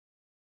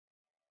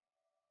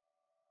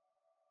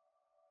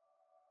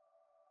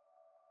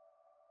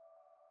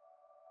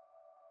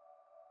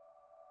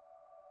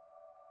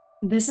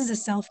This is a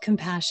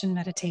self-compassion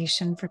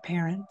meditation for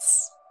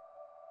parents.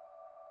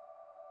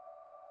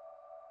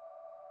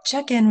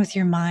 Check in with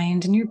your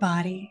mind and your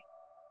body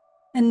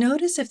and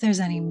notice if there's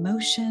any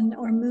motion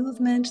or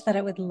movement that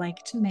it would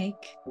like to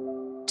make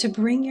to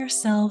bring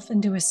yourself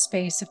into a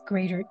space of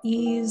greater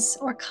ease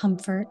or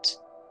comfort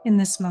in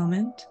this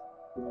moment.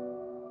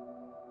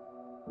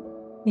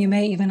 You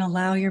may even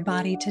allow your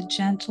body to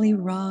gently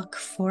rock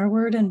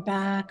forward and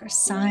back or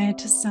side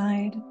to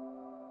side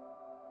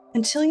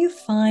until you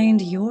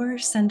find your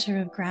center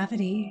of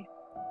gravity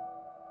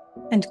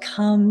and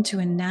come to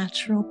a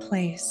natural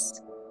place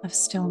of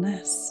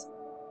stillness.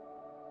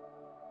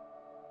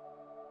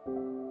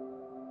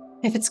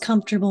 If it's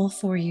comfortable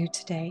for you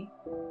today,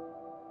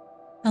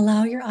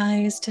 allow your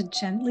eyes to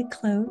gently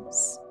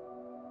close,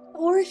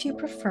 or if you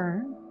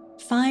prefer,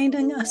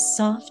 finding a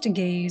soft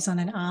gaze on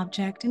an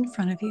object in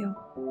front of you.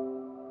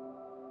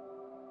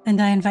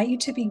 And I invite you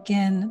to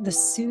begin the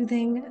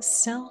soothing,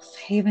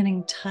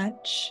 self-havening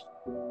touch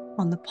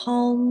on the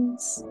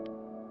palms,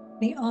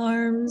 the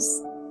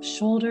arms,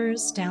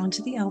 shoulders down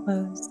to the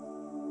elbows,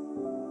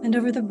 and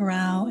over the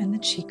brow and the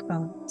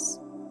cheekbones,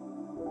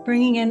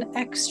 bringing in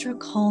extra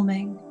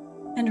calming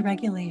and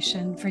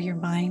regulation for your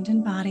mind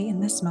and body in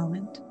this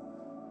moment.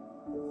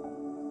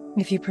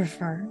 If you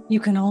prefer, you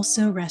can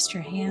also rest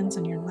your hands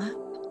on your lap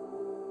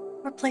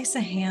or place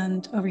a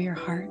hand over your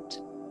heart.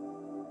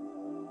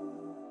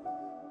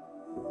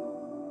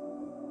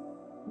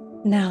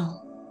 Now,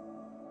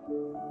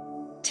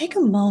 take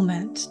a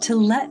moment to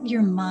let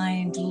your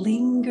mind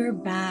linger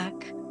back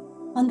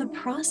on the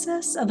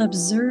process of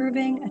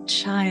observing a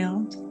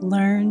child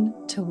learn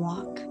to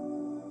walk.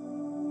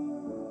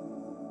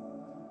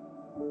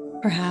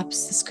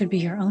 Perhaps this could be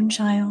your own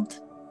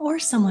child or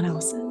someone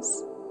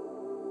else's.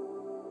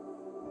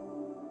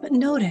 But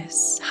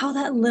notice how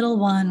that little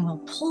one will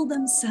pull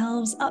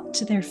themselves up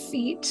to their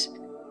feet,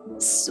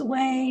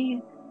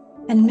 sway,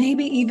 and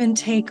maybe even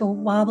take a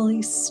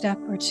wobbly step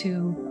or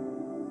two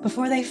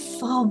before they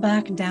fall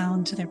back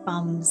down to their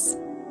bums.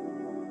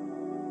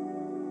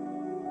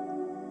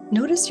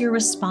 Notice your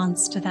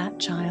response to that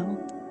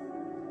child.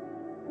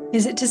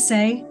 Is it to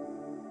say,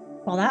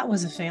 well, that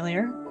was a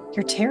failure.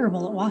 You're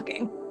terrible at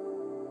walking?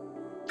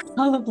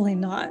 Probably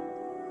not.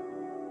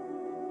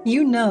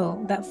 You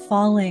know that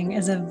falling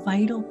is a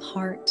vital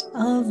part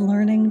of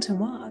learning to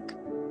walk.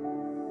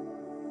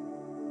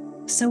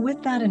 So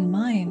with that in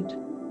mind,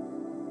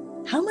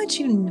 how might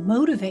you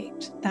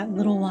motivate that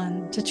little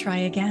one to try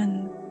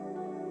again?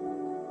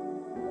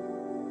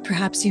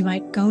 Perhaps you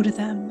might go to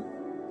them,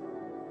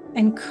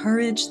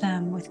 encourage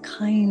them with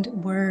kind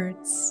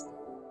words,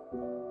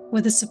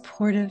 with a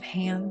supportive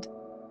hand,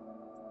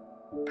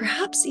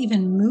 perhaps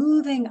even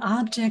moving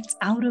objects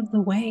out of the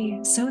way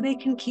so they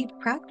can keep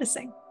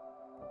practicing.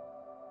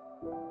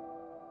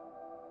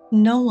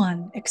 No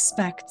one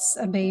expects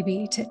a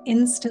baby to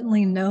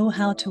instantly know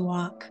how to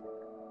walk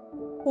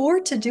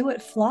or to do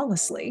it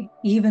flawlessly,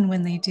 even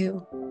when they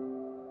do.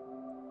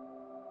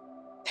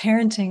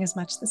 Parenting is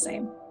much the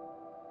same.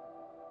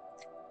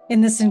 In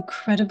this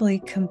incredibly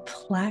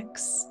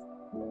complex,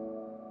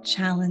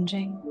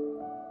 challenging,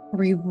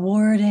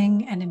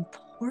 rewarding, and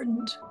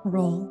important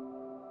role,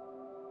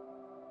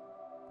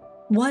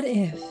 what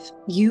if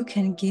you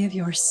can give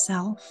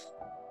yourself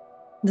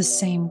the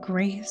same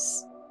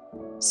grace,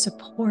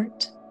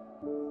 support,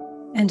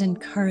 and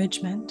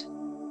encouragement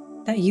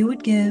that you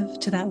would give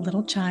to that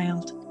little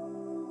child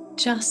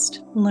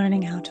just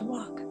learning how to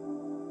walk?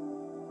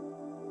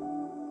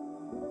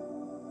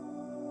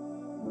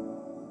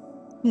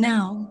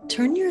 Now,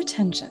 turn your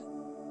attention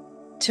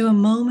to a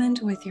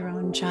moment with your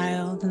own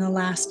child in the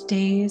last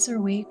days or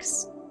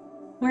weeks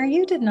where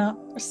you did not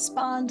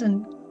respond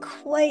in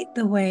quite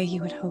the way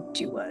you had hoped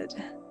you would.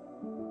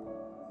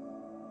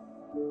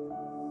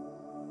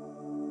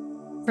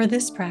 For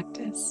this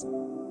practice,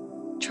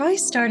 try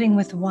starting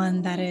with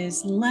one that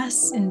is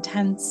less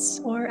intense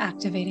or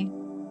activating.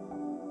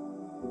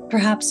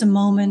 Perhaps a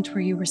moment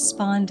where you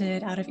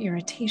responded out of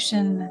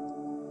irritation,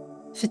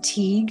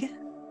 fatigue,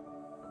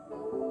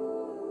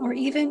 or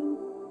even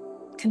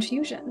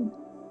confusion.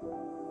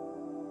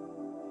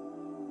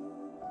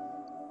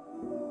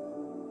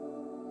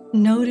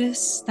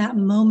 Notice that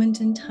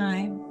moment in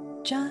time,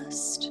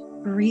 just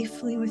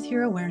briefly with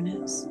your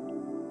awareness.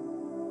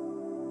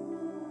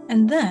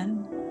 And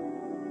then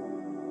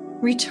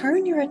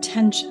return your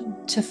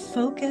attention to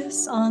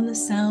focus on the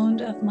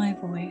sound of my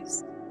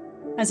voice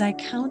as I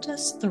count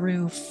us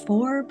through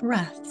 4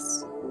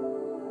 breaths,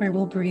 where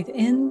we'll breathe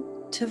in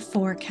to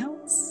 4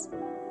 counts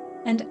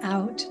and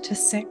out to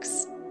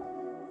 6.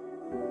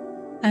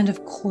 And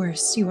of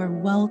course, you are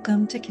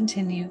welcome to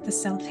continue the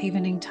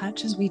self-havening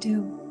touch as we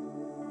do.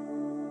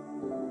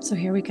 So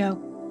here we go.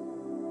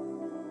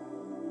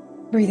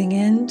 Breathing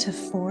in to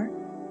 4,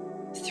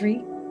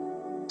 3,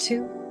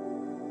 2,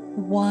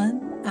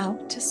 1,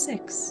 out to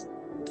 6,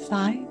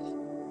 5,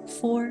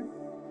 4,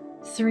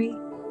 3,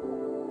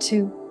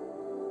 2,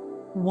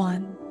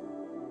 1.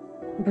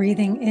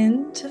 Breathing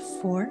in to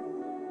 4,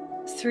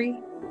 3,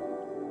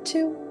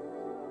 2,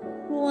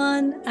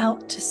 1,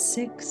 out to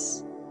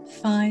 6,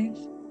 5,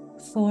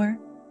 4,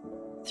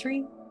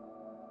 3,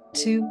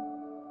 2,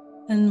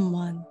 and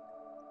 1.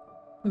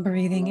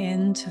 Breathing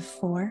into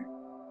 4,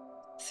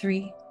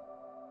 3,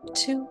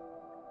 2,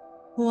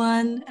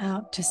 1.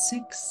 Out to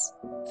 6,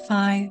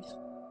 5,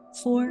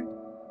 4,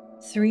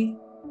 3,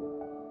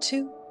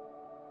 2,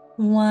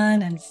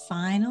 1. And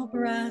final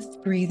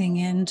breath, breathing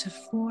into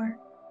 4,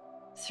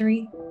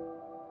 3,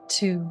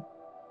 2,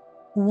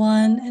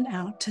 1. And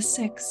out to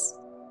 6,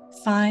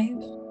 5,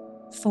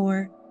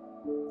 4,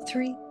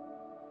 3,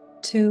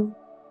 2,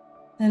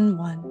 and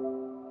 1.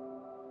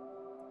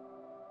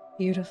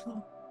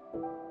 Beautiful.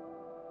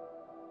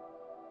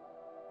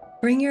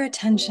 Bring your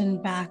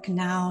attention back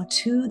now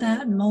to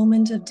that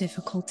moment of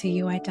difficulty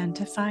you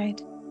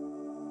identified.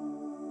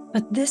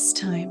 But this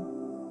time,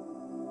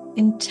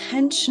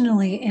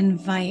 intentionally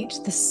invite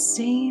the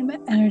same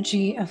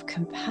energy of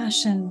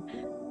compassion,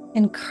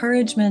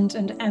 encouragement,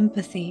 and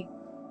empathy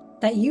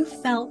that you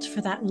felt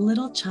for that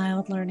little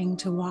child learning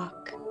to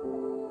walk.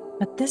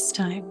 But this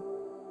time,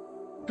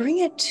 bring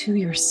it to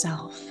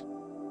yourself.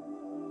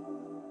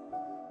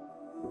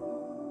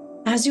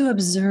 As you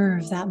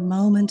observe that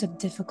moment of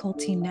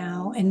difficulty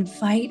now,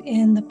 invite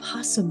in the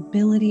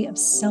possibility of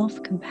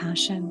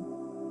self-compassion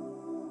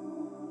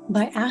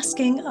by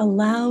asking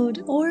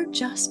aloud or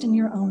just in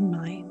your own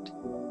mind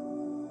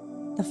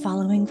the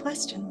following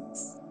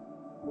questions.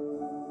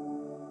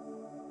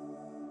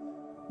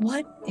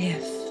 What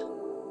if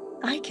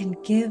I can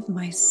give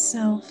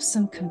myself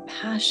some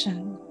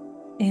compassion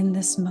in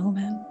this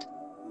moment?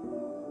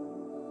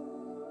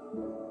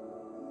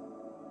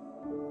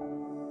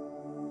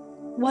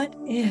 What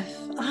if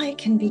I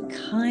can be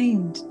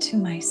kind to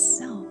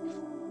myself?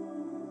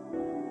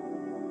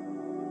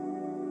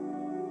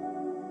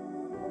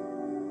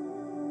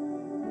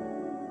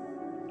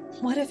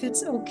 What if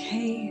it's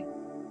okay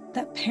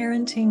that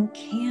parenting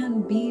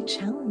can be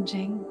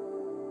challenging?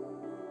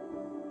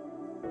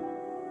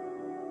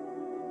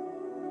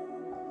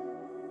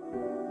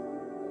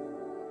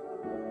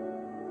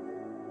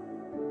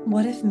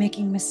 What if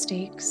making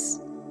mistakes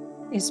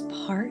is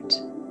part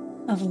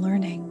of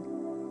learning?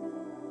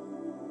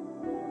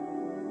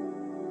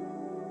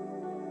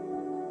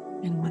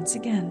 And once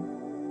again,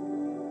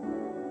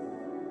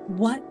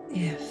 what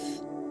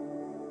if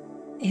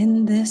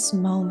in this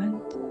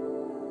moment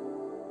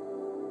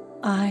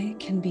I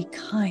can be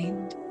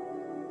kind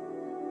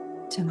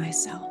to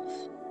myself?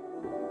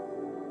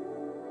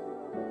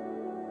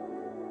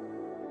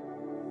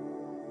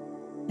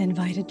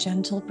 Invite a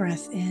gentle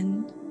breath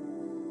in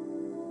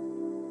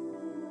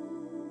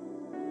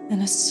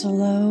and a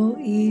slow,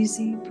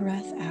 easy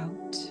breath out.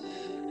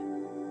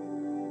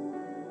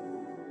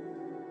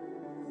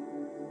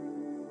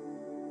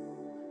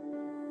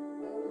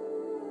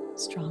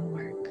 Strong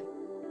work.